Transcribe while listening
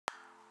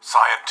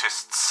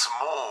Scientists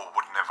more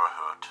would never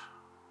hurt.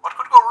 What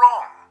could go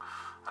wrong?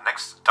 The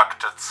next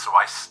Dr.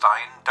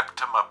 Zweistein,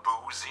 Dr.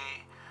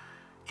 Mabuse,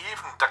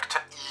 even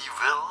Dr.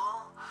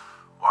 Evil?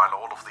 While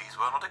all of these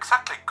were not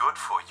exactly good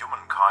for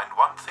humankind,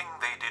 one thing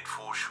they did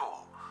for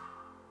sure.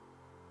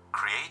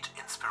 Create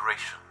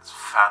inspirations,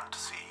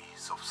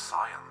 fantasies of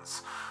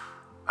science.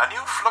 A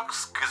new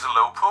flux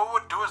gizolopo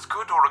would do as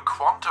good, or a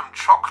quantum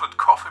chocolate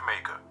coffee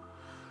maker.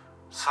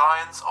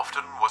 Science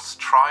often was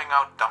trying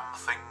out dumb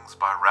things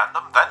by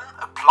random, then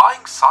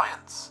applying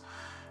science.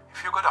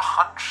 If you got a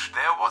hunch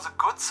there was a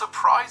good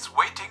surprise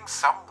waiting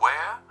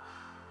somewhere,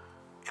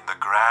 in the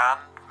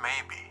grand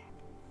maybe.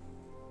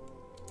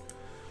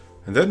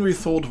 And then we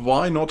thought,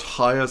 why not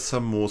hire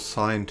some more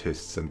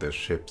scientists and their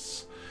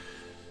ships?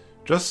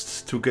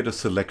 Just to get a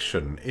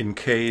selection in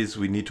case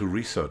we need to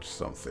research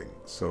something.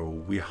 So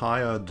we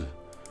hired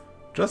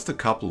just a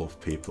couple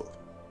of people.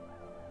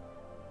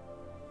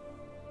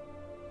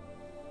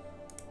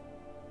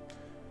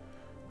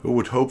 Who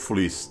would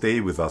hopefully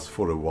stay with us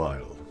for a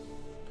while.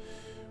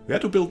 We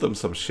had to build them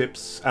some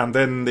ships, and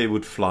then they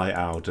would fly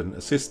out and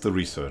assist the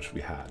research we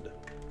had.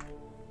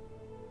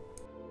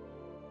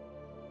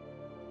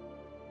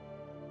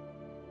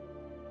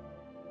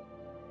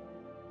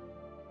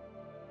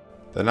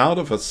 Then out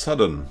of a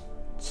sudden,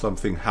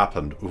 something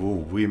happened.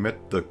 Ooh, we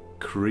met the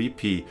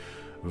creepy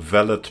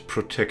valet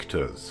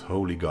protectors.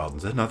 Holy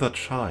gods, another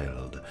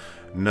child.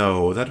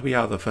 Know that we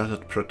are the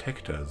valet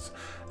protectors,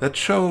 the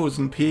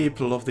chosen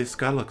people of this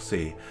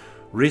galaxy.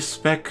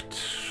 Respect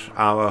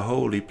our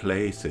holy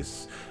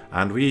places,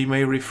 and we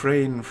may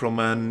refrain from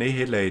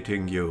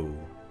annihilating you.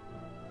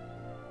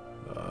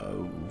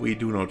 We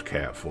do not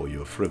care for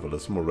your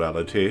frivolous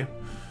morality.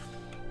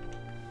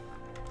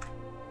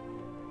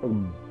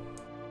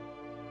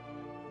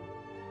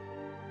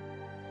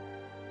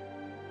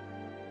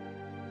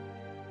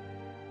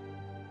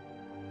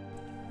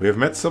 We have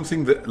met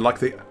something that, like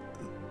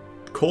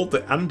called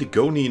the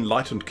Antigone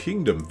Enlightened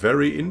Kingdom.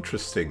 Very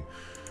interesting.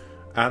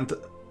 And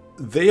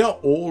they are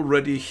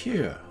already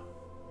here.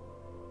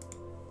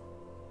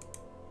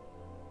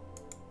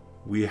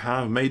 We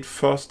have made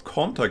first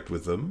contact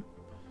with them.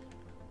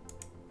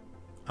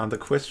 And the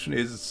question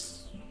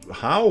is,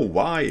 how?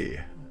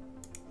 Why?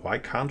 Why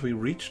can't we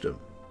reach them?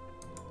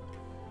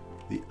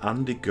 The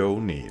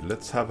Antigone.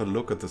 Let's have a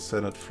look at the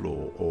Senate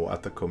floor or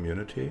at the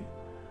community.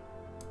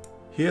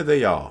 Here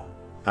they are.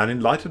 An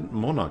enlightened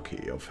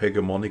monarchy of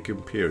hegemonic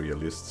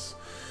imperialists.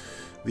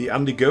 The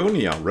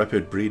Antigone are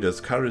rapid breeders,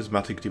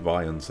 charismatic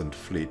deviants and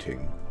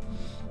fleeting.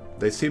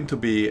 They seem to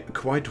be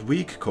quite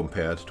weak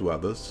compared to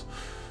others,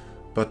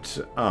 but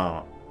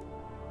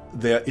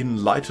their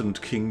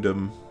enlightened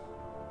kingdom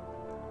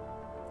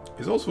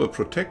is also a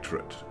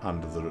protectorate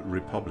under the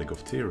Republic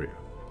of Tyria.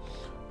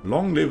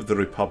 Long live the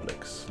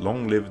republics,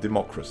 long live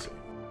democracy.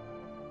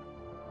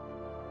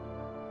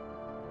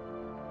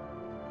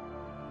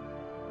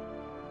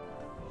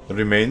 The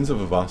remains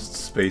of a vast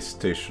space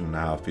station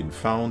have been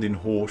found in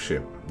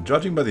Horsham.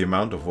 Judging by the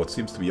amount of what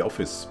seems to be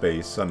office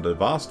space and a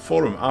vast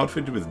forum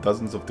outfitted with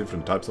dozens of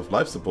different types of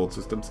life support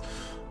systems,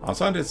 our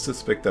scientists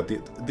suspect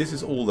that this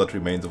is all that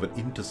remains of an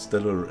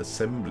interstellar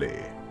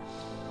assembly.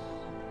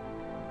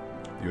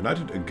 The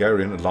United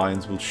Agarian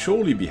Alliance will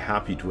surely be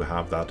happy to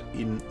have that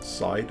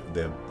inside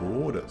their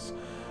borders.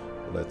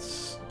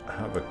 Let's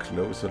have a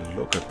closer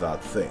look at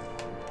that thing.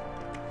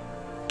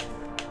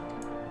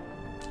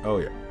 Oh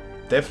yeah.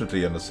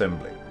 Definitely an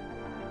assembly.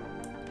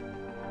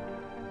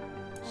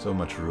 So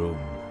much room,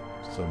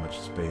 so much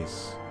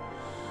space.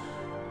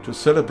 To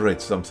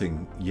celebrate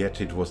something, yet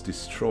it was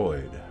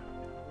destroyed.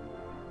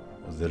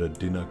 Was there a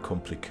dinner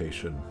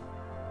complication?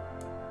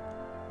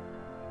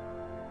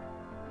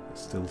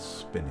 It's still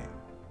spinning.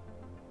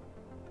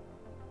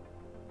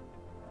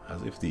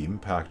 As if the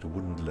impact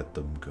wouldn't let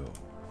them go.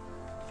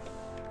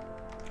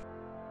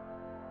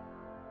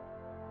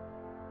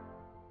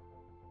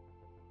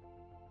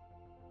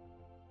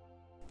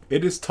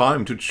 It is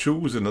time to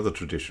choose another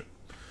tradition.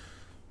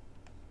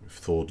 We've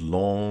thought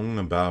long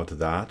about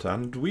that,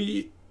 and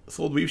we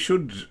thought we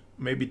should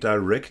maybe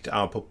direct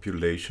our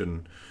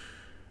population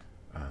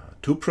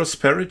to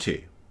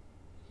prosperity,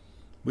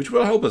 which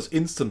will help us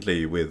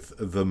instantly with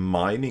the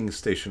mining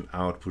station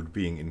output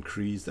being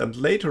increased, and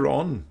later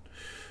on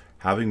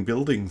having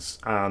buildings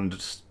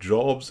and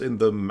jobs in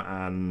them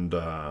and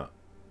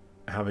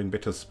having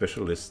better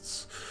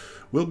specialists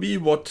will be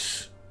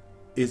what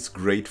is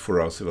great for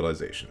our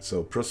civilization.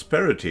 So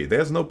prosperity,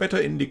 there's no better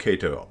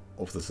indicator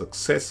of the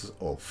success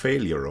or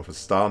failure of a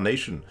star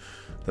nation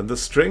than the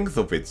strength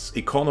of its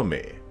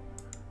economy.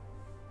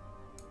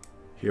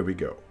 Here we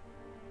go.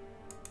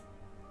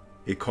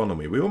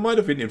 Economy. We might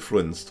have been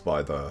influenced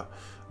by the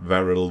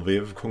Varel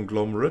Viv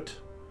conglomerate.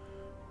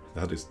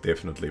 That is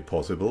definitely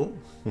possible.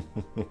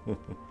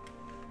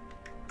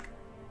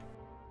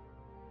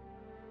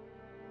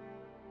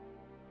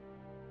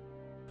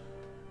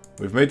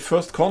 We've made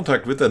first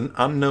contact with an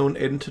unknown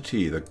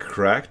entity, the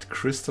cracked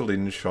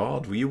crystalline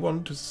shard. We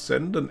want to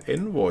send an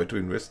envoy to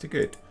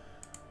investigate,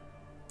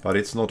 but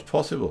it's not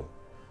possible.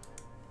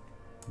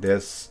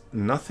 There's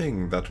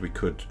nothing that we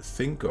could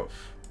think of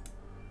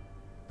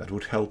that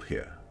would help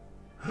here.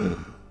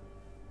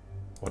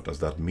 What does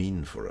that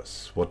mean for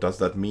us? What does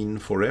that mean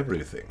for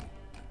everything?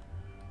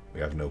 We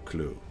have no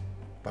clue.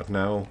 But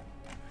now,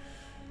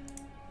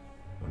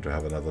 I want to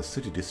have another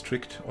city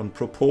district on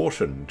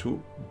proportion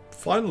to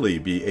finally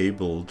be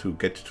able to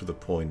get to the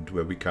point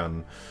where we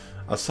can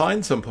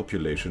assign some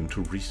population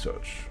to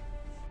research.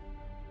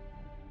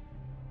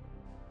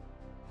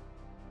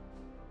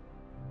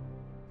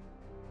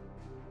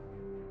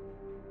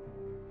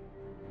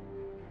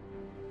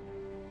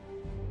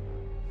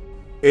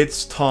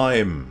 It's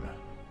time.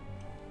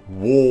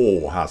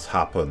 War has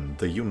happened.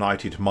 The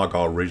United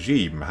Maga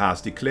regime has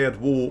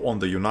declared war on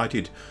the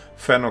United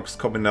Phenox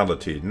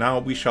communality. Now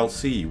we shall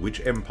see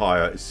which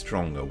empire is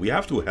stronger. We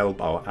have to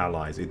help our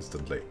allies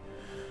instantly.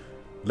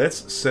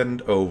 Let's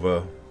send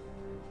over,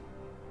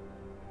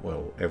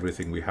 well,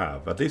 everything we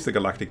have. At least the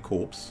Galactic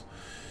Corps.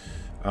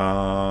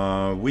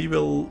 We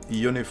will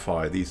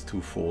unify these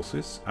two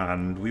forces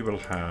and we will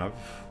have...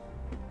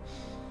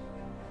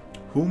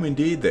 whom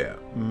indeed there?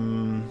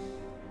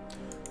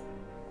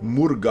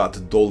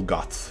 Murgat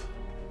Dolgat.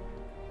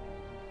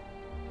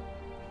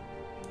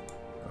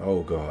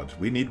 Oh god,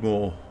 we need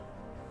more.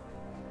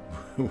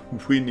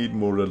 We need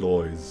more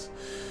alloys.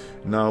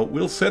 Now,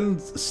 we'll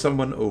send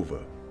someone over.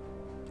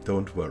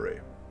 Don't worry.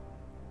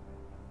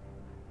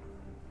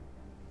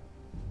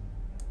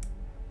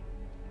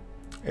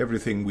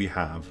 Everything we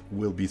have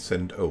will be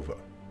sent over.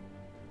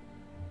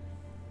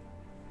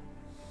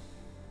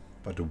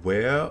 But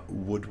where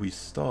would we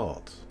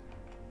start?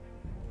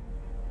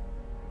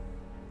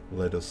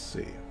 Let us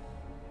see.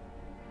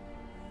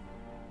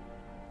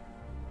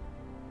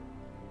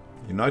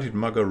 United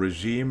Maga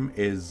regime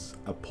is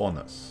upon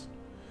us.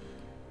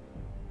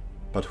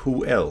 But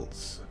who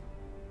else?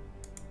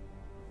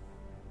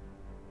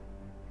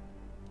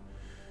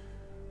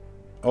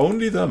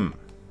 Only them.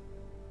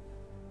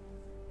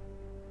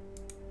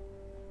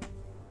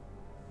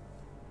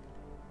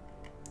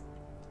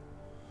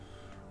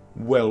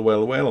 Well,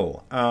 well,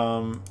 well.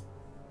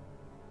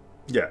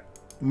 Yeah,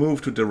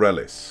 move to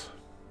Stellaris,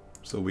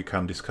 so we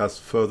can discuss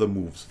further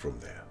moves from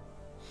there.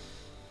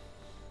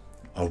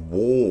 A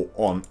war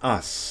on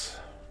us.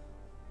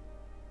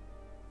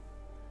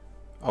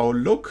 Oh,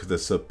 look, the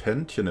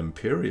Serpentian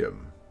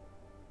Imperium.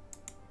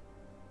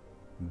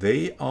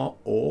 They are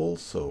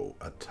also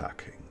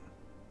attacking.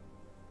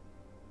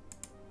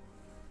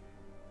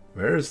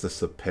 Where is the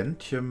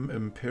Serpentium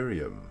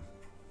Imperium?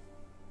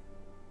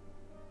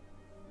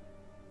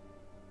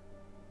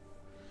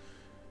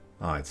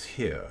 Ah, it's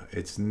here.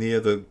 It's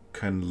near the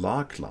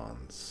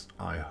Kanlarklands.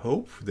 I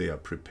hope they are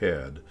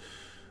prepared.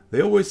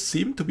 They always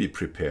seem to be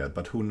prepared,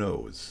 but who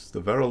knows?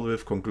 The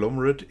Varelviv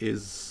conglomerate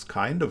is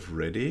kind of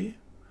ready.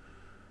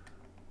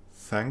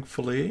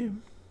 Thankfully.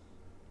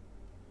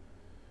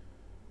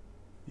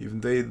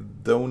 Even they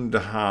don't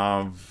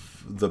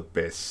have the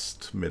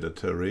best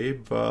military,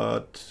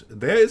 but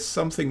there is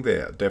something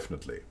there,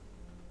 definitely.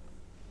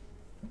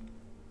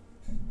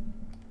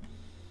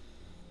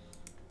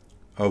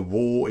 A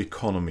war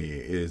economy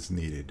is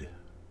needed.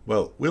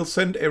 Well, we'll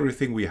send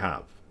everything we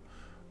have.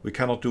 We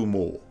cannot do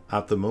more.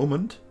 At the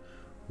moment,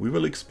 we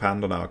will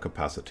expand on our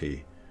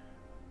capacity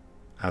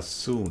as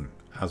soon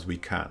as we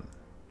can.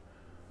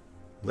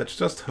 Let's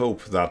just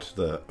hope that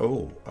the...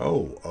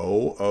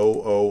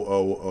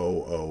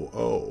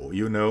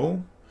 you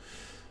know?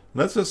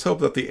 Let's just hope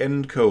that the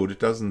encode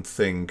doesn't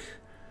think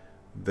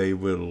they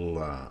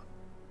will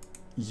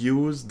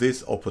use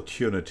this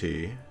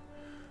opportunity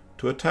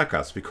to attack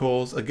us,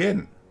 because,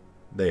 again,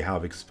 they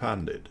have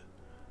expanded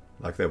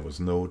like there was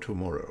no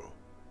tomorrow.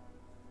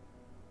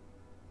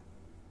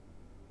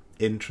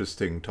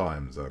 Interesting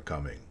times are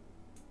coming.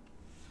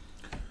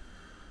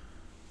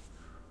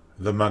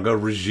 The Maga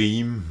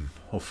regime,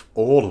 of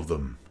all of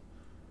them.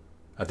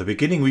 At the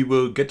beginning we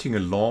were getting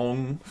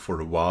along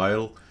for a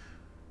while.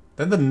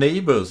 Then the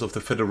neighbors of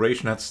the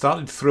Federation had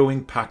started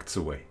throwing pacts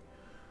away.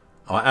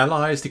 Our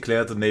allies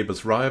declared the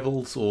neighbors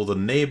rivals, or the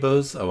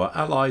neighbors our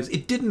allies.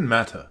 It didn't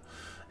matter.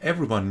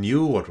 Everyone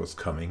knew what was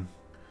coming.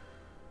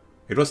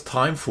 It was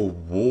time for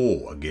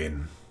war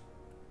again.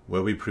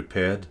 Were we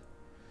prepared?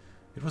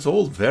 It was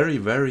all very,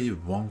 very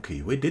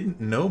wonky. We didn't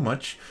know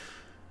much.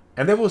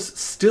 And there was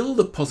still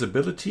the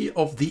possibility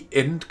of the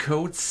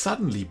endcode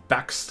suddenly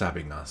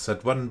backstabbing us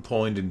at one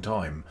point in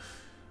time.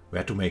 We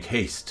had to make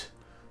haste.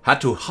 Had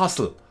to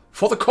hustle.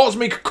 For the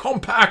Cosmic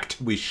Compact,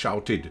 we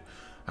shouted.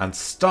 And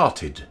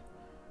started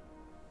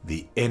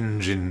the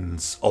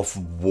engines of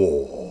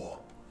war.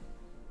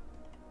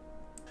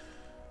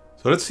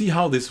 So let's see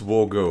how this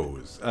war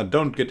goes.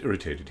 Don't get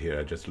irritated here,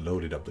 I just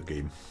loaded up the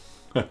game.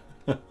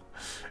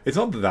 It's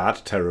not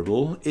that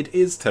terrible. It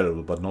is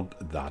terrible, but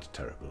not that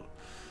terrible.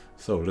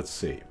 So let's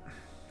see.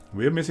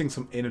 We're missing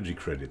some energy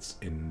credits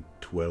in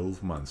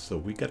 12 months, so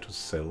we get to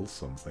sell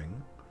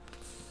something.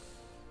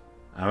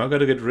 Am I going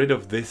to get rid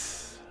of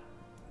this?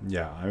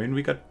 Yeah, I mean,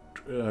 we got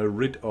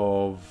rid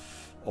of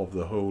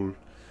the whole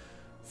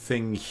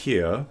thing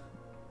here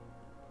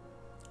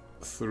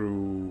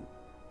through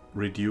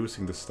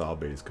reducing the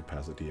starbase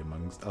capacity,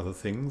 amongst other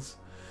things.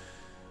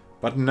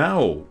 But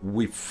now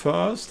we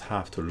first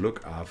have to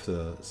look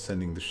after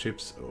sending the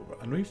ships over.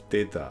 And we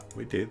did that.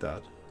 We did that,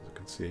 as you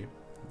can see.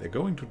 They're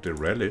going to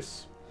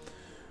Derelis.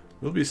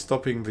 We'll be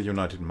stopping the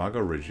United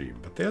Maga regime.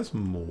 But there's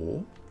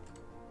more.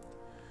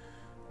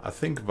 I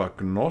think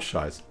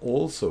Vagnosha is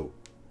also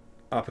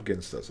up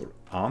against us.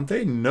 Aren't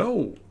they?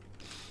 No.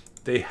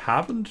 They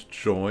haven't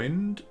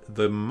joined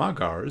the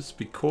Magars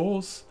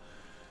because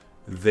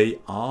they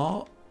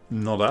are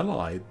not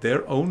allied.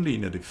 They're only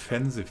in a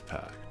defensive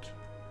pact.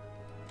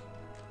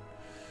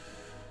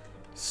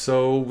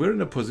 So we're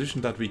in a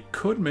position that we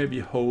could maybe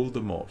hold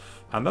them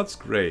off. And that's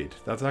great.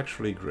 That's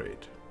actually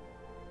great.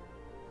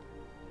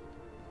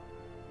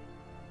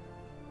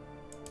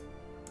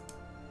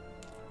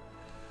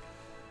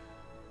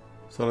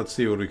 So let's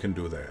see what we can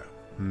do there.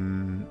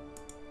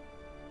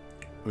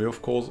 We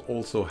of course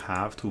also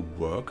have to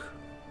work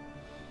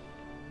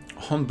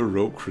on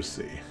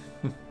bureaucracy.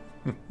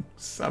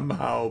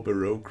 Somehow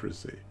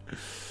bureaucracy.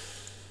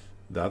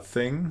 That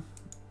thing.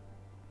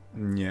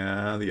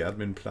 Yeah, the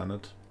admin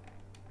planet.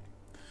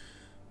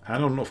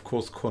 And on, of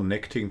course,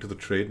 connecting to the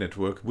trade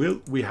network.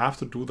 We have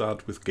to do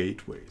that with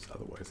gateways,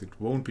 otherwise it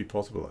won't be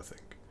possible, I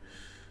think.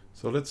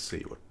 So let's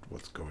see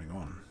what's going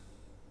on.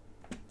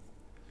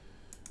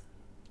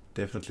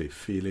 Definitely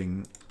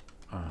feeling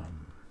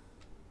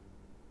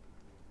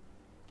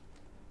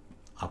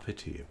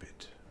uppity a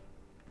bit.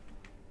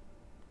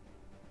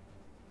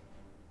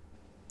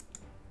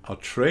 Our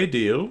trade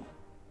deal.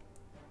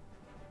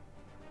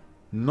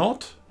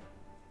 Not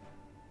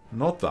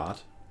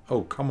that.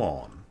 Oh, come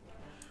on.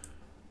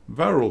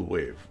 Barrel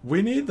wave.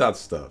 We need that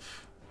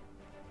stuff.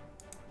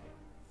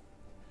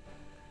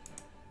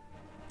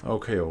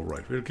 Okay,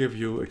 alright. We'll give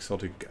you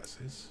exotic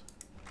gases.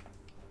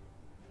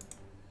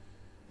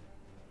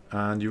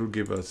 And you'll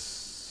give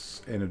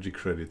us energy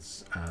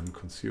credits and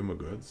consumer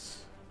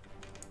goods.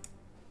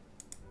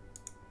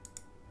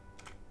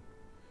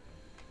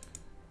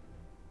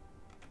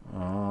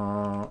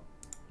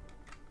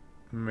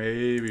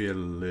 Maybe a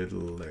little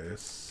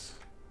less.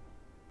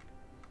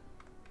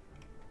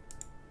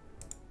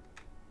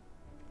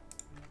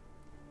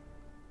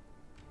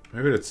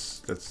 Maybe let's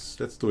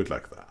do it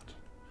like that.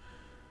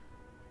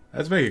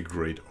 Let's make a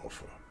great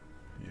offer.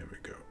 Here we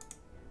go.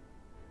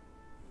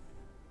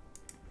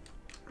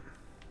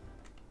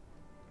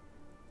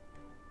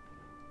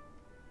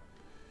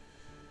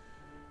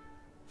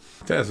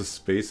 There's a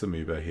space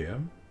amoeba here.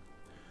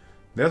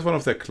 There's one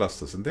of their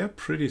clusters, and they're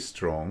pretty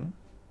strong.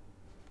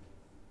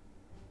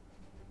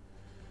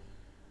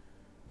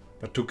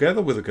 But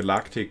together with the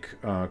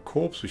Galactic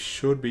Corps, we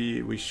should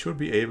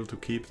be able to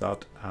keep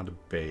that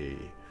at bay.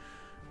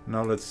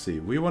 Now let's see.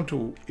 We want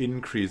to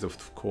increase,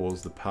 of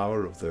course, the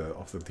power of the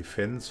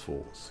defense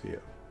force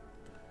here.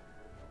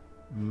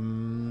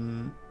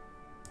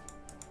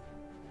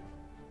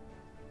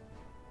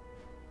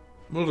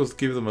 We'll just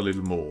give them a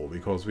little more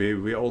because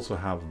we also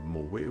have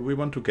more. We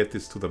want to get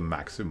this to the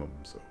maximum.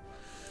 So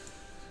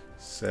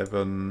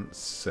 7,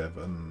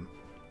 7,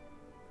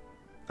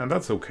 and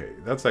that's okay.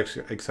 That's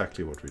actually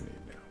exactly what we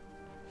need now.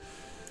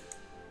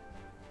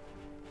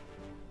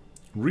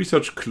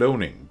 Research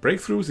cloning.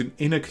 Breakthroughs in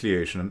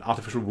innucleation and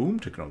artificial womb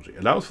technology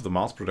allows for the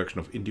mass production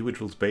of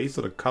individuals based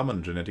on a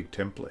common genetic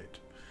template.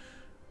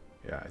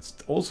 Yeah, it's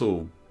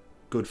also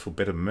good for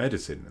better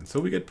medicine. And so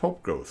we get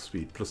pop growth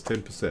speed plus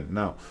 10%.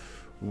 Now,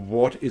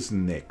 what is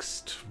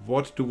next?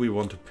 What do we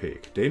want to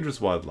pick? Dangerous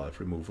wildlife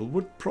removal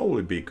would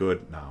probably be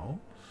good now.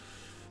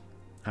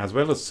 As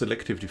well as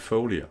selective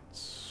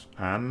defoliants.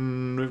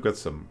 And we've got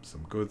some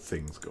good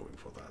things going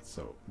for that.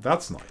 So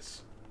that's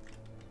nice.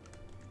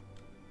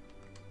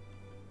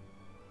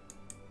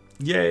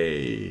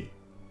 Yay!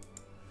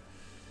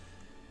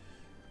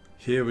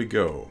 Here we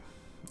go.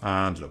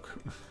 And look.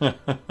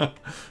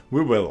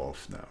 We're well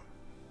off now.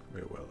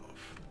 We're well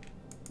off.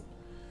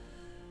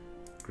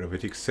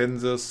 Gravitic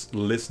sensors,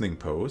 listening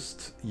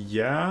post.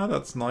 Yeah,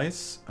 that's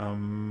nice.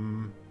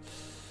 I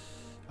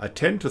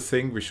tend to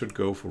think we should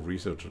go for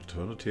research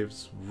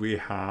alternatives. We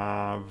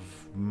have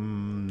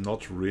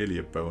not really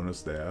a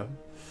bonus there.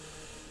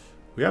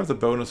 We have the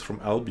bonus from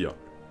Albion.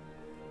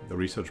 The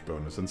research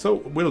bonus, and so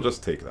we'll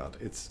just take that.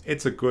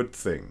 It's a good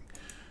thing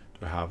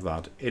to have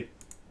that. It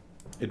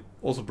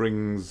also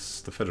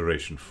brings the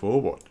Federation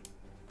forward.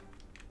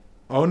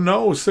 Oh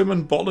no,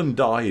 Simon Bolin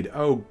died.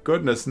 Oh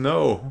goodness,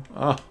 no.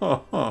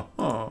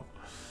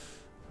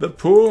 The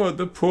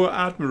poor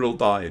Admiral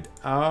died.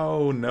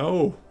 Oh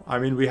no. I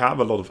mean, we have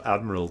a lot of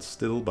Admirals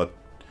still, but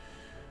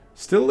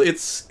still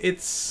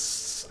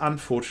it's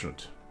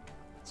unfortunate.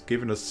 It's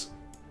given us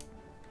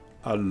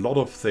a lot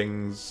of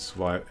things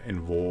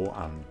in war,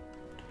 and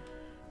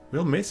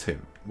we'll miss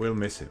him. We'll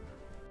miss him.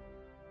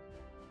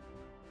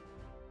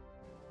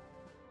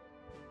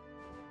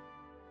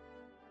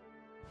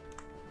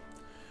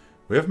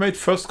 We have made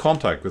first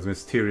contact with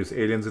mysterious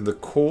aliens in the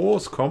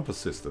Core's compass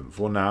system.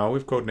 For now,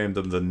 we've codenamed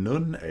them the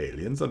Nun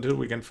aliens until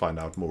we can find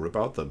out more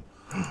about them.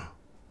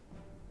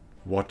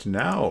 What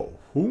now?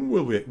 Whom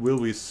will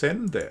we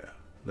send there?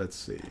 Let's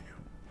see.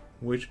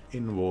 Which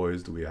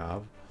invoice do we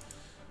have?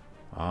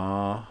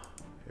 Ah,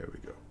 here we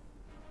go.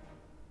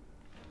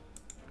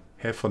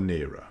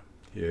 Hefanera.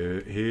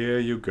 Here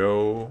you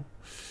go.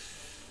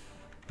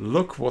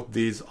 Look what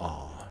these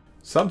are.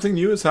 Something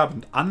new has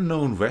happened.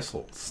 Unknown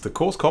vessels. The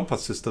course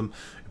compass system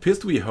appears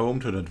to be home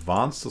to an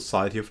advanced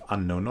society of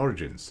unknown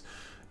origins.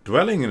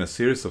 Dwelling in a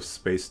series of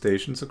space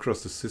stations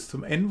across the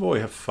system, Envoy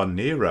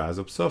Hefanera has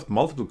observed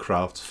multiple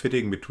crafts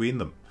fitting between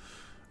them,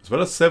 as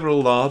well as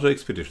several larger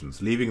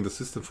expeditions leaving the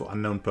system for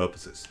unknown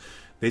purposes.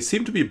 They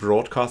seem to be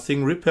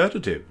broadcasting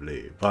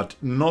repetitively, but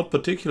not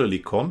particularly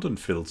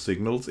content-filled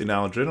signals in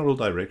our general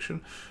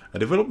direction, a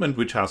development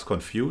which has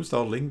confused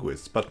our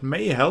linguists, but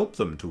may help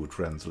them to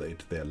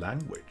translate their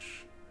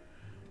language.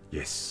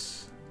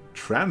 Yes,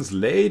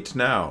 translate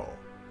now.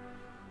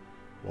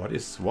 What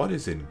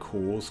is in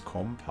course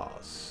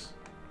compass?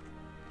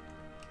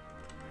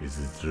 Is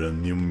it a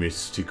new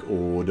mystic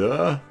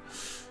order?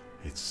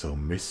 It's so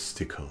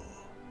mystical.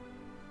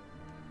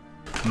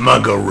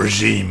 Muggle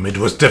regime, it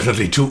was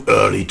definitely too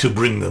early to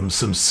bring them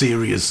some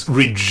serious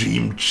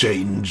regime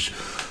change.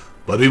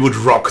 But we would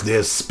rock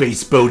their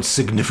space boats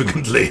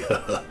significantly.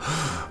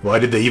 Why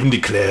did they even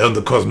declare on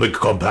the Cosmic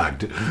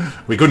Compact?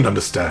 We couldn't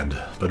understand,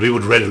 but we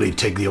would readily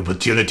take the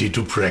opportunity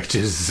to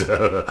practice.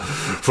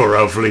 For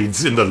our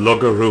fleets in the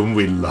locker room,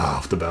 we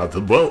laughed about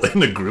them. Well,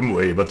 in a grim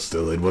way, but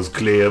still, it was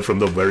clear from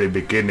the very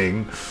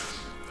beginning.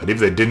 And if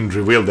they didn't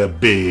reveal their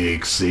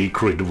big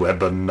secret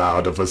weapon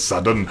out of a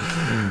sudden,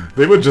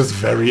 they would just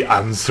very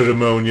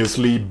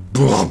unceremoniously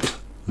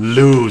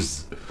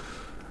lose.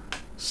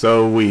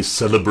 So we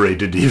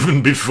celebrated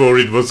even before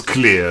it was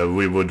clear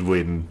we would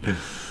win.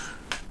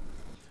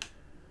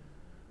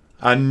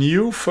 A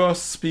new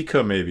first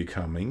speaker may be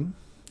coming.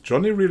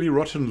 Johnny Really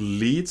Rotten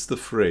leads the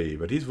fray,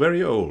 but he's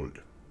very old.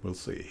 We'll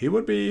see. He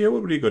would be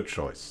a good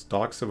choice.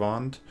 Dark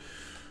Savant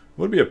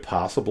would be a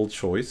passable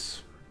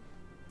choice.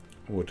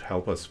 Would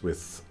help us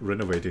with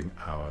renovating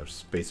our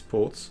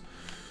spaceports.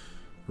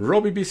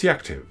 Robbie BC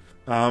Active.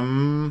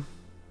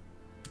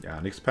 Yeah,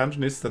 an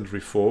expansionist and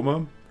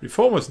reformer.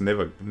 Reformer's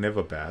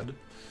never bad,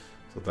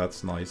 so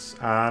that's nice.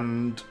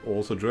 And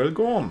also Joel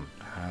Gorn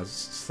has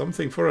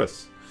something for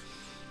us,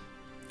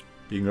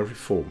 being a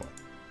reformer.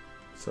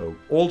 So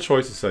all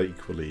choices are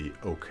equally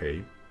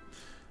okay.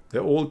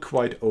 They're all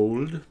quite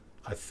old,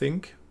 I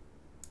think.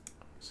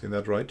 Seen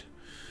that right?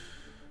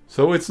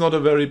 So it's not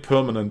a very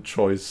permanent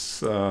choice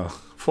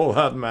for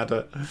that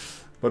matter,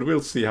 but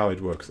we'll see how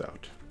it works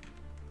out.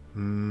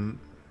 Let's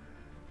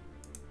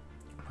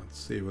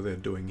see what they're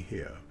doing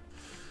here.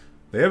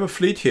 They have a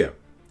fleet here,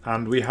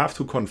 and we have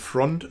to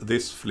confront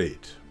this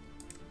fleet.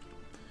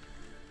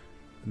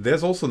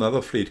 There's also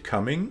another fleet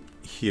coming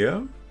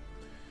here.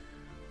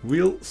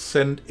 We'll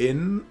send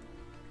in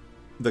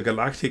the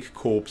Galactic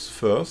Corps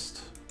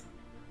first.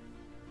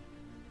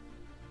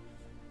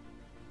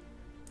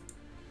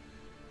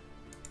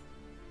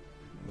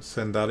 We'll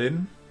send that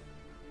in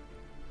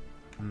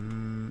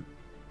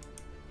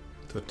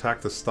to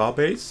attack the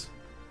starbase.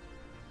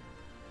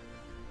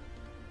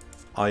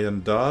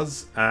 Iain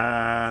does,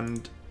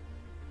 and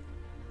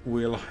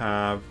we'll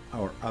have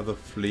our other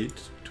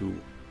fleet to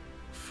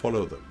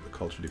follow them, the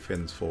Cultural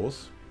Defense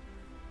Force.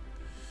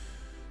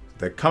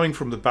 They're coming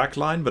from the back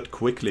line, but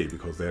quickly,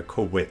 because they're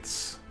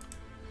corvettes.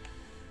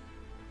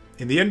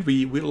 In the end,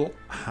 we will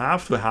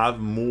have to have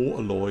more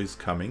alloys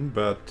coming,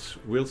 but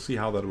we'll see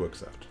how that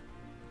works out.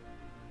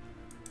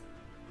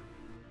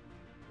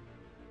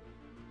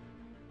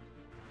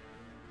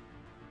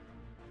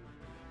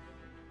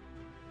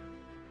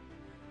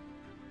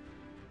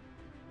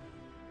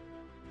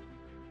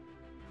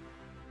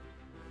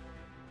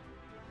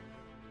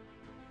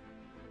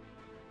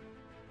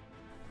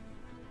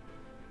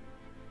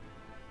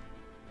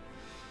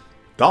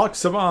 Dark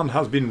Savant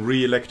has been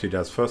re-elected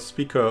as first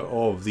speaker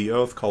of the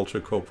Earth Culture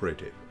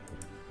Cooperative.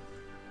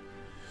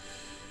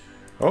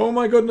 Oh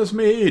my goodness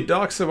me,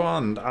 Dark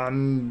Savant,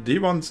 and he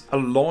wants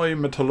alloy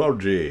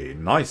metallurgy.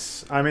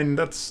 Nice. I mean,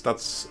 that's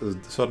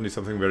certainly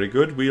something very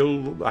good.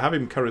 We'll have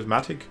him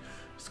charismatic.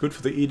 It's good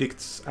for the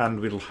edicts,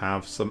 and we'll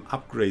have some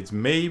upgrades.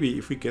 Maybe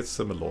if we get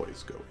some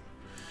alloys going.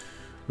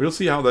 We'll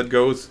see how that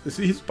goes.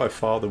 He's by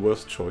far the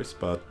worst choice,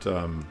 but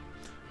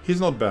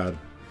he's not bad.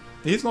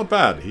 He's not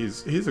bad. He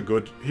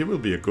will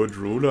be a good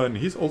ruler, and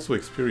he's also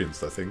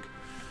experienced, I think.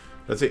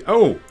 Let's see.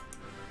 Oh!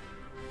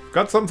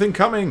 Got something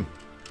coming!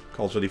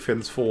 Cultural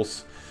Defense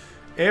Force.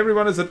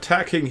 Everyone is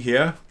attacking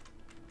here.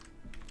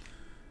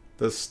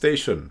 The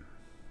station.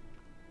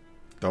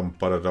 We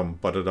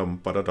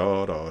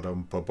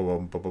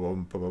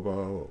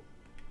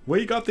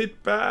got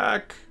it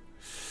back!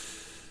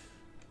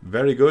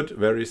 Very good,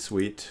 very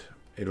sweet.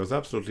 It was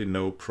absolutely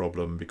no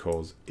problem,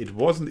 because it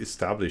wasn't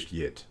established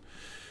yet.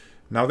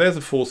 Now there's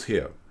a force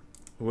here.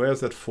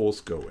 Where's that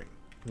force going?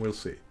 We'll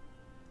see.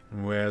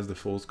 Where's the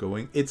force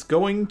going? It's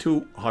going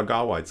to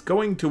Hagawa. It's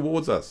going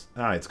towards us.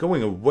 Ah, it's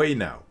going away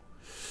now.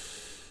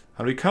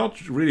 And we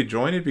can't really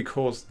join it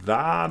because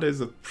that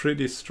is a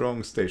pretty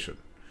strong station.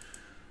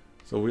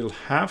 So we'll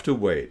have to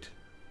wait.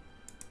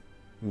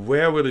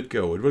 Where will it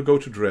go? It will go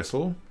to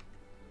Dressel.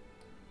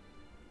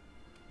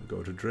 We'll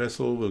go to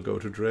Dressel, we'll go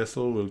to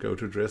Dressel, we'll go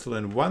to Dressel,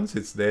 and once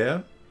it's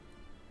there,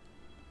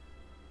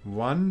 we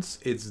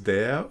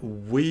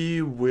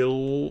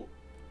will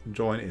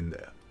join in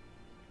there.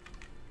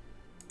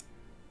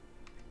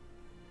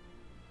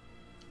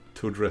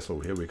 To Dressel,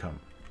 here we come.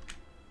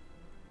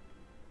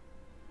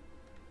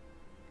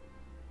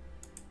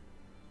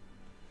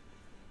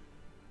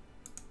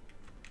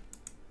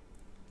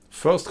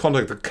 First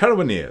contact, the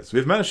Caravaneers.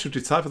 We've managed to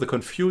decipher the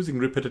confusing,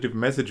 repetitive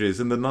messages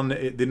the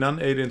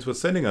non-aliens were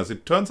sending us.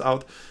 It turns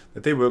out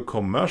that they were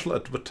commercial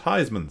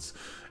advertisements.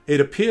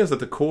 It appears that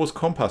the Core's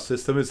compass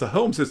system is the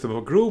home system of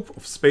a group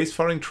of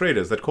spacefaring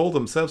traders that call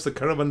themselves the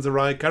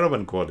Caravanserai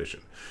Caravan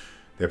Coalition.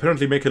 They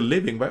apparently make a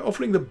living by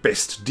offering the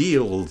best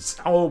deals,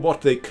 or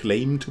what they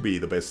claim to be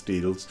the best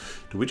deals,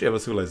 to whichever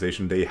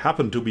civilization they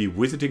happen to be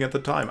visiting at the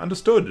time.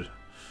 Understood?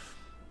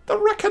 The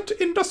Racket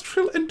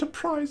Industrial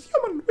Enterprise.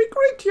 Human, we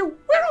greet you.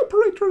 We're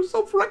operators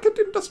of Racket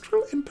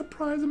Industrial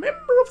Enterprise, a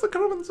member of the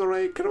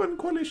Caravanserai Caravan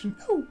Coalition.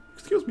 Oh,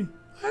 excuse me.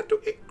 I had to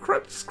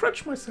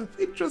scratch myself.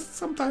 It just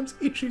sometimes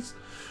itches.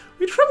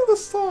 We travel the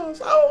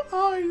stars. Our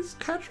eyes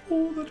catch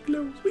all that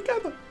glows. We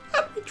gather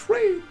and we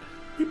trade.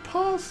 We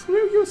pass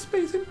through your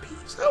space in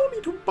peace,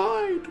 only to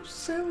buy, to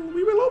sell.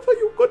 We will offer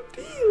you good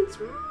deals,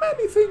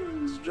 many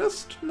things.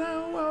 Just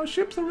now our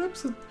ships are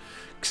absent.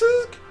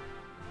 Xig,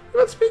 we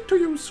will speak to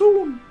you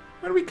soon.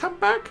 When we come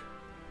back,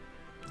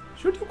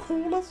 should you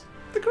call us?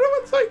 The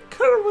Caravanserai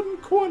Caravan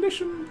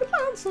Coalition will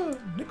answer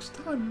next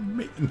time.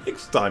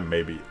 Next time,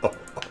 maybe. Oh.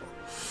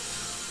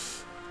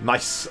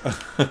 Nice.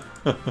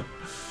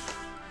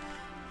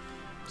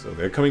 So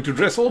they're coming to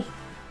Dressel,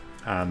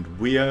 and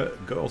we are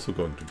also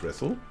going to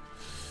Dressel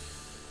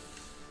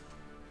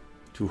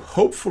to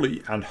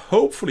hopefully,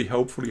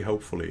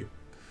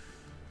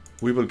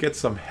 we will get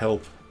some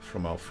help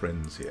from our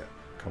friends here.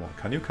 Come on,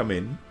 can you come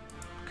in?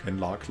 Ken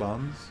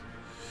Larklans?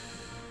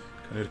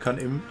 Can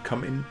you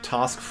come in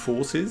task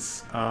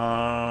forces?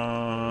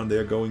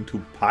 They're going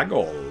to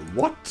Pagol.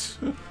 What?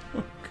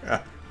 Okay.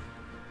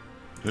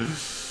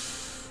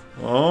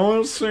 Oh,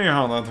 we'll see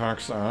how that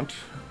works out.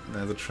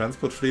 There's a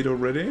transport fleet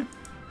already.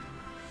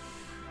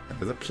 And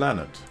there's a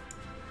planet.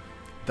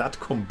 That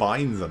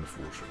combines,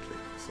 unfortunately.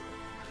 So,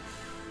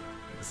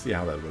 let's see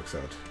how that works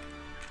out.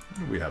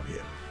 What do we have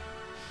here?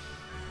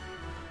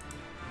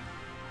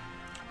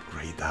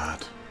 Upgrade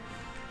that.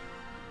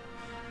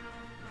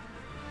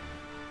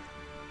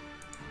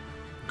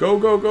 Go,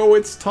 go, go,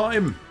 it's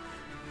time!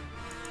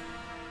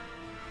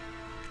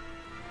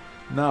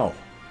 Now,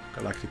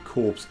 Galactic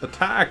Corps,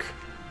 attack!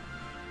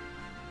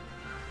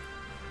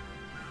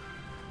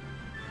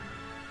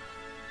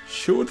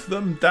 Shoot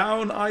them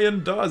down,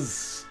 Iain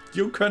does!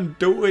 You can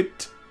do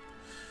it!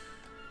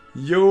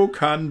 You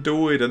can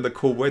do it, and the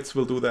corvettes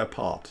will do their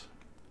part.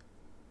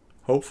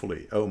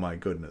 Hopefully. Oh my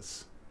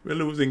goodness. We're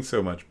losing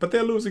so much, but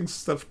they're losing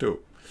stuff too.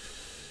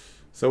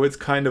 So it's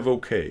kind of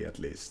okay, at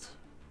least.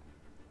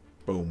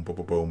 Boom, boom,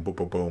 boom, boom,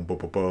 boom, boom, boom,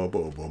 boom,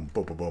 boom, boom,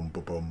 boom,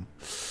 boom, boom.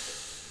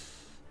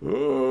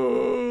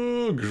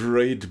 Oh,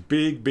 great,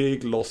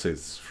 big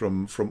losses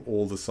from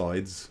all the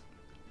sides.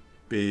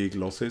 Big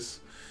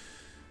losses.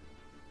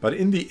 But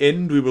in the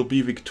end, we will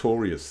be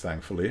victorious,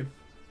 thankfully.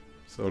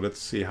 So let's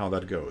see how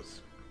that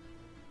goes.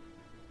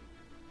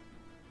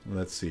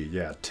 Let's see.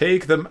 Yeah,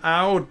 take them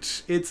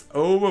out. It's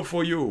over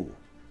for you.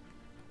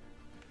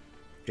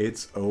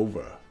 It's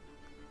over.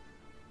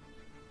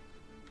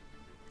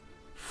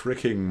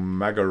 Fricking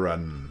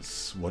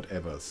Magarans,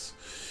 whatevers.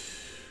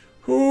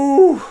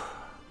 Whew.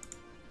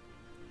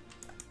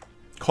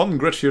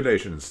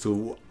 Congratulations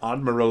to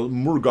Admiral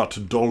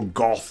Murgot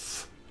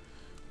Dolgoth.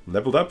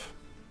 Leveled up.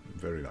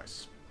 Very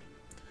nice.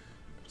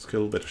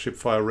 Skill, better ship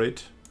fire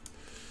rate.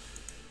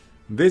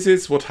 This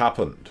is what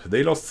happened.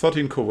 They lost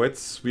 13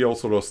 corvettes. We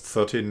also lost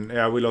 13.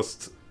 Yeah, we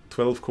lost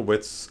 12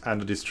 corvettes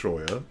and a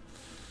destroyer.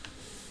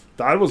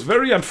 That was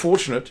very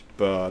unfortunate,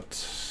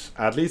 but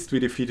at least we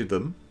defeated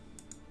them.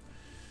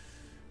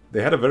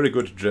 They had a very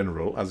good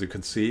general, as you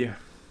can see.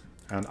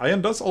 And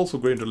Iain does also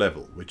go into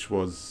level, which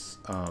was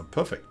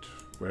perfect.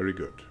 Very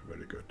good,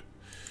 very good.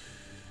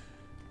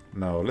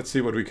 Now, let's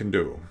see what we can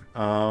do.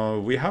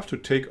 We have to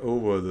take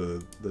over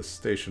the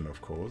station,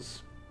 of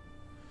course.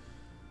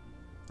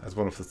 That's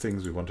one of the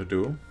things we want to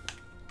do.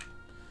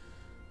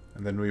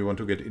 And then we want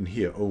to get in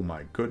here. Oh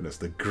my goodness,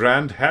 the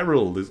Grand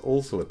Herald is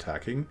also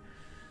attacking.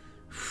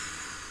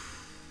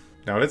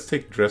 Now, let's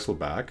take Dressel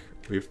back.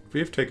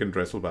 We've taken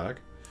Dressel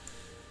back.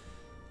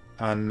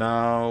 And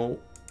now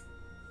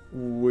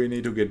we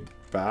need to get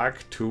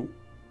back to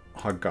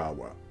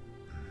Hagawa.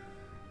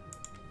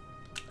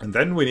 And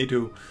then we need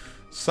to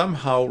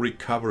somehow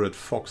recover at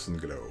Fox and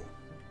Glow.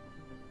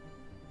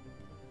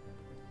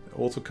 They're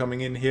also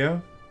coming in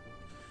here.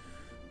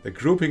 They're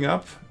grouping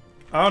up.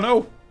 Oh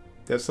no!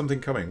 There's something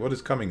coming. What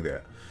is coming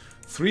there?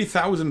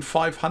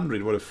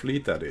 3,500. What a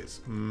fleet that is.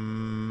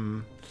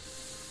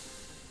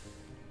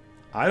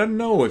 I don't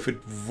know if it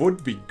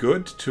would be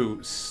good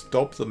to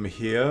stop them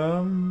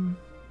here.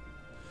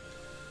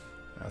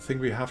 I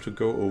think we have to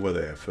go over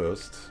there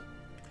first,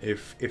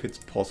 if it's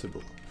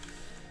possible.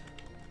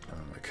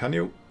 Can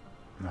you?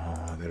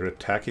 Oh, they're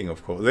attacking,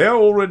 of course. They are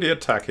already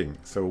attacking,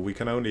 so we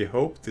can only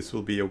hope this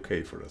will be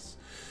okay for us.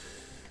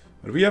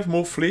 But we have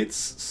more fleets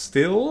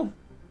still.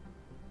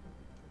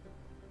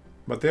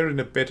 But they're in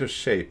a better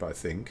shape, I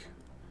think.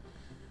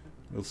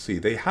 We'll see.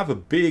 They have a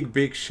big,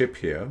 big ship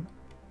here.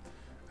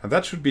 And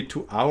that should be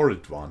to our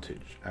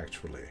advantage,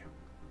 actually.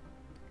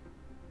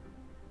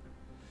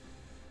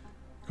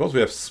 Because we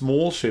have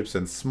small ships,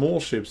 and small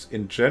ships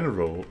in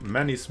general,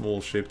 many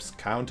small ships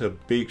counter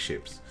big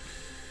ships.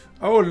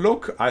 Oh,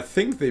 look, I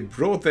think they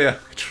brought their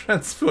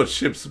transport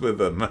ships with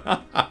them.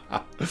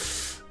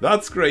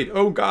 That's great.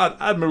 Oh god,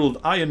 Admiral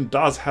Iain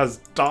has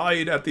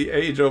died at the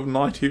age of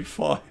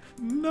 95.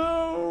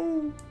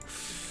 No!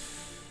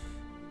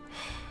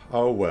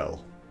 Oh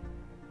well.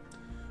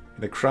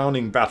 In a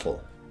crowning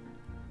battle.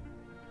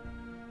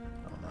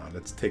 Oh no,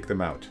 let's take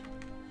them out.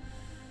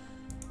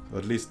 So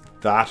at least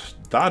that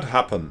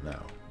happened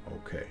now.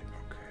 Okay.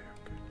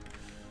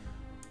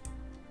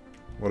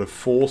 What a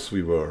force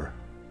we were.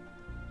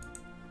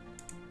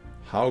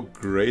 How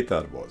great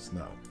that was.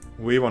 Now,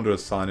 we want to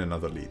assign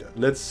another leader.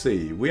 Let's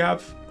see. We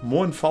have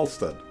Morn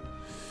Falstad.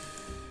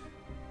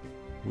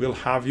 We'll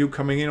have you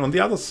coming in on the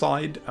other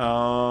side.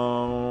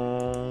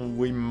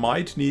 We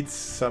might need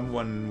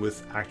someone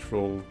with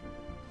actual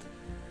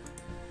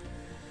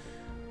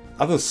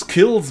other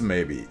skills,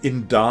 maybe.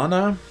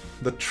 Indana,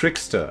 the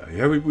trickster.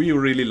 Yeah, we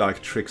really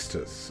like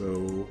tricksters.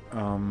 So,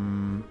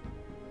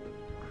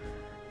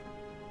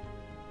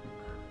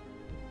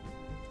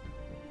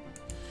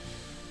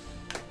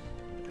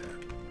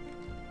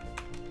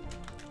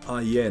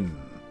 Iain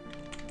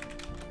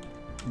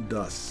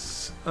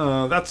does.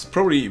 That's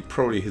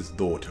probably his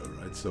daughter,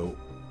 right? So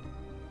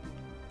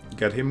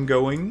get him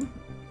going,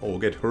 or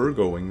get her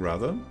going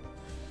rather,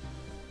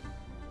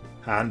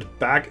 and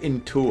back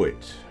into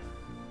it.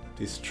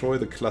 Destroy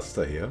the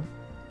cluster here.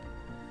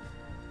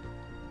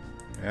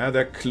 Yeah,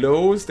 they're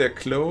close,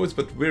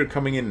 but we're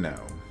coming in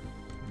now.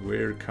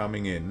 We're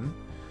coming in.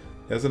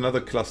 There's another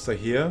cluster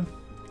here.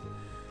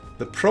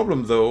 The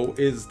problem though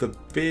is the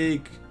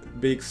big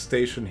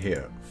station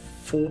here.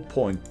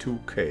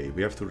 4.2k.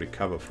 We have to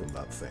recover from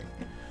that thing.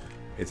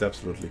 It's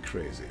absolutely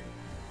crazy.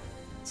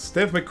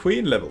 Steph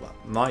McQueen leveled up.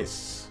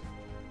 Nice.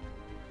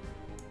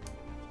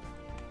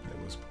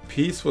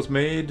 Peace was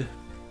made.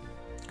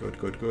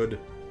 Good.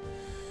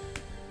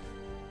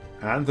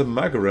 And the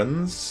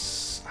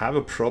Magarans have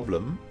a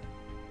problem,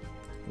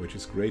 which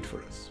is great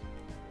for us.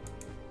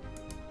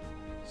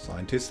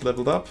 Scientists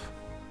leveled up.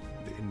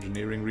 The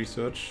engineering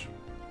research.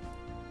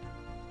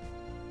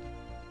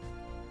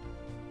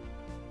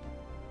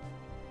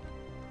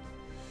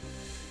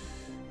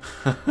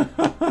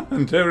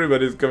 And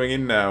everybody's coming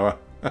in now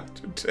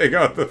to take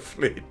out the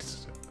fleet.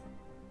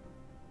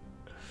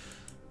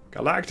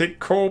 Galactic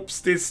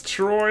Corps,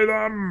 destroy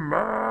them!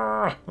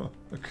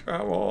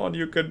 Come on,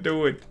 you can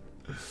do it.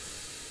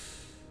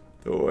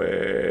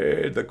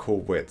 The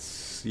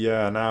corvettes.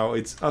 Yeah, now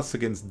it's us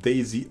against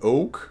Daisy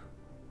Oak.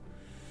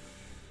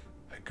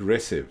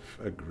 Aggressive.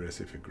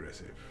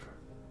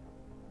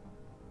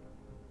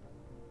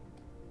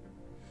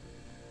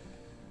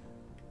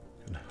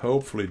 And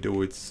hopefully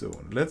do it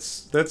soon.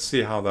 Let's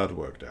see how that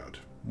worked out.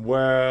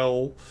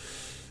 Well,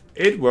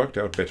 it worked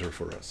out better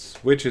for us,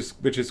 which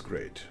is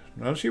great.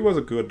 Now she was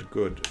a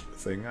good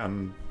thing,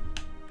 and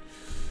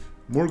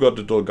Murgod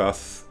de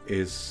Dolgath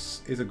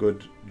is a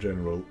good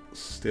general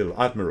still.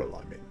 Admiral,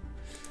 I mean.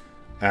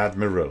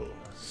 Admiral.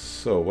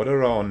 So what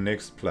are our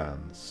next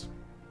plans?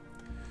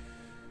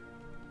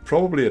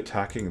 Probably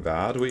attacking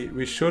that.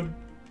 We should.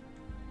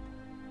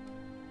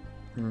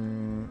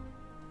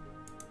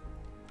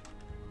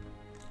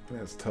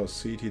 There's Tau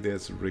City,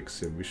 there's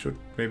Rixim. We should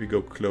maybe go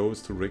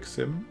close to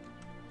Rixim.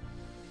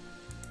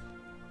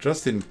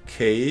 Just in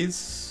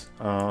case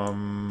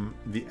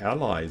the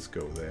allies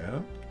go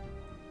there.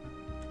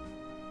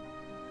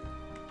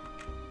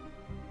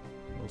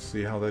 We'll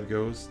see how that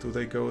goes. Do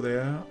they go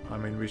there? I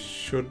mean, we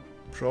should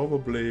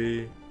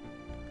probably...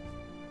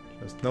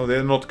 No,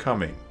 they're not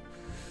coming.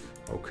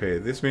 Okay,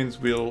 this means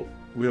we'll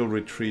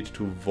retreat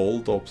to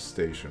Voldop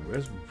Station.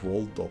 Where's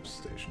Voldop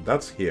Station?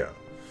 That's here.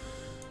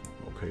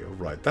 Okay,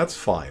 alright. That's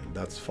fine.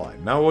 That's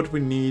fine. Now what we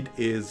need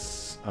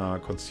is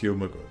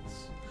consumer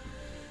goods.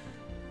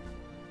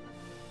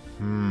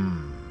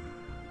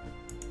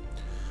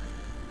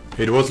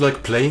 It was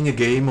like playing a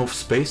game of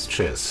space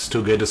chess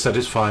to get a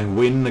satisfying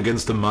win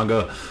against the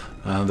mugger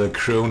and their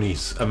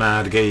cronies. A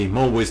mad game,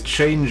 always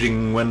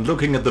changing when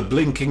looking at the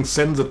blinking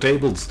sensor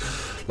tables,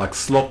 like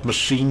slot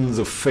machines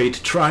of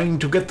fate, trying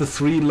to get the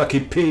 3 lucky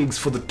pigs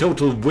for the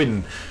total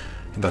win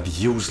in that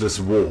useless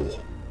war.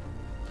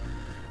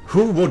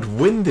 Who would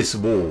win this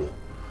war?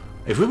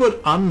 If we were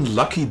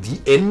unlucky,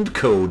 the end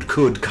code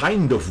could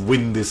kind of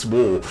win this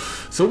war.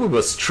 So we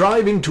were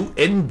striving to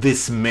end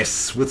this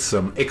mess with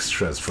some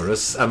extras for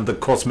us and the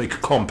Cosmic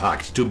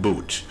Compact to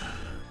boot.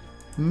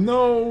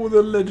 No,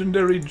 the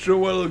legendary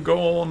Joel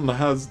Gorn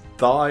has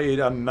died,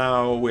 and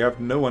now we have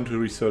no one to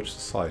research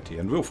society.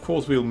 And we, of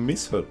course, we'll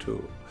miss her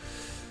too.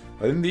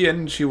 But in the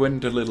end, she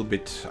went a little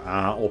bit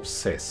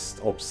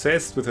obsessed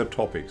with her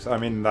topics. I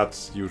mean,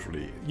 that's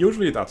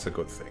usually that's a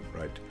good thing,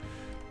 right?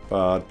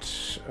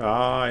 But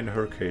in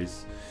her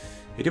case,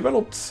 he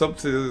developed some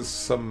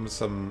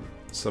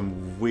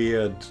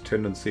weird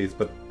tendencies.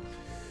 But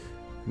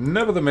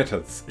never the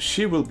methods.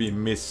 She will be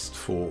missed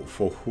for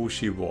who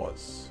she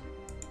was,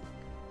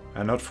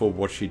 and not for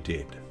what she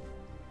did,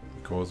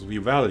 because we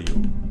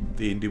value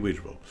the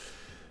individual.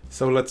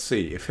 So let's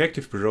see,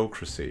 effective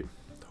bureaucracy.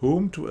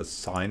 Whom to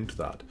assign to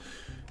that?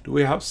 Do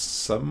we have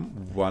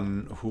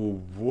someone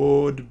who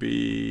would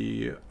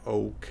be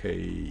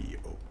okay?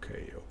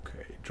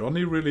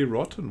 Johnny Really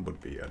Rotten would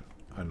be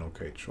an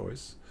okay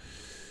choice.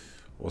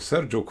 Or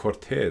Sergio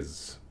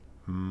Cortez.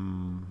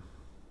 Mr.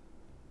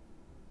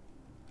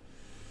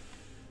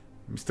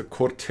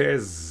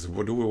 Cortez,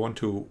 what do we want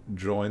to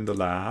join the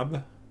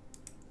lab?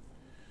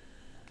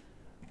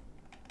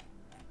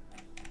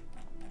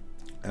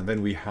 And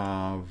then we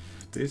have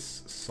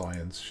this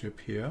science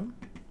ship here,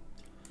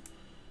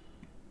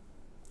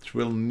 which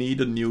will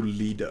need a new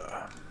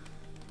leader.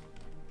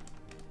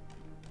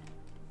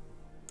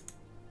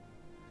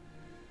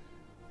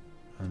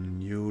 A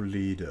new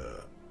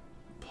leader.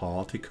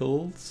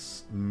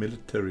 Particles,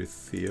 military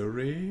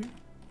theory.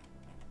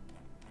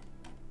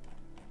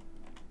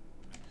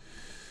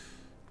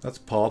 That's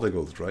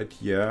particles, right?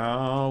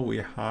 Yeah,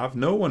 we have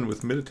no one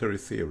with military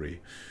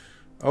theory.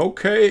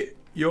 Okay,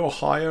 you're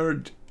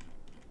hired.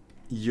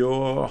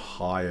 You're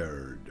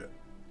hired.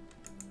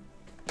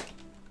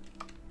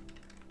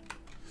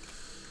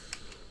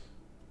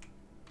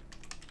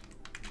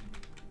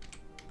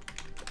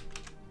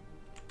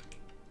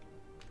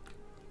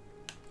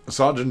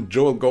 Sergeant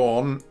Joel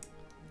Gorn,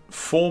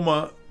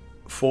 former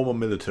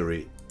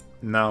military,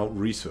 now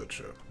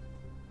researcher.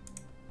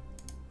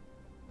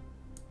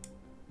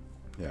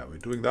 Yeah, we're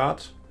doing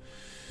that.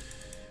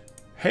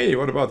 Hey,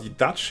 what about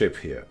that ship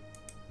here?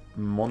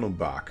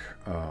 Monobac.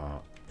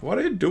 What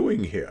are you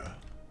doing here?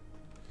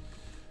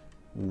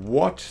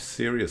 What?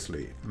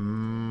 Seriously?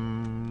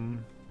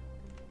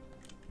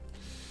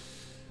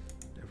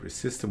 Every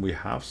system we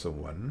have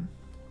someone.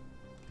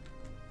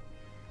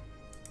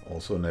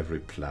 Also on every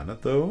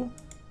planet, though.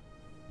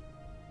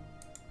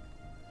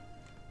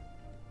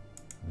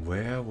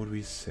 Where would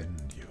we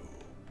send you?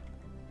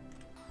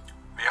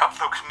 The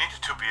outlook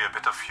needed to be a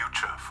better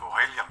future for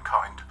alien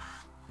kind.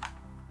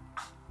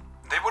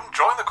 They wouldn't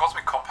join the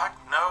Cosmic Compact,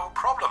 no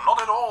problem,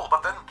 not at all,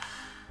 but then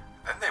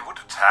they would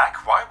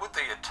attack. Why would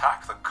they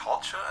attack the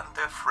culture and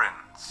their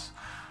friends?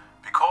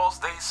 Because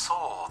they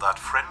saw that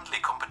friendly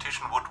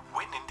competition would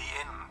win in the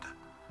end.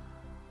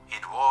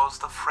 It was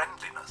the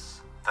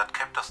friendliness that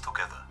kept us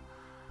together.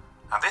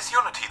 And this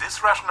unity,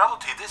 this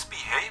rationality, this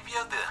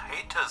behavior the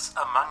haters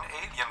among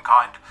alien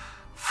kind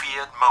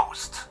feared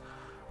most.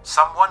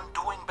 Someone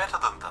doing better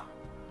than them.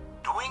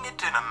 Doing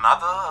it in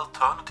another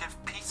alternative,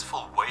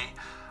 peaceful way,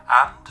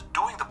 and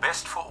doing the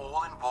best for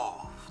all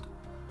involved.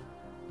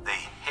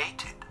 They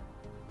hated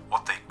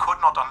what they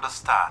could not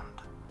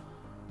understand.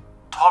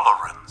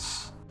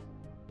 Tolerance.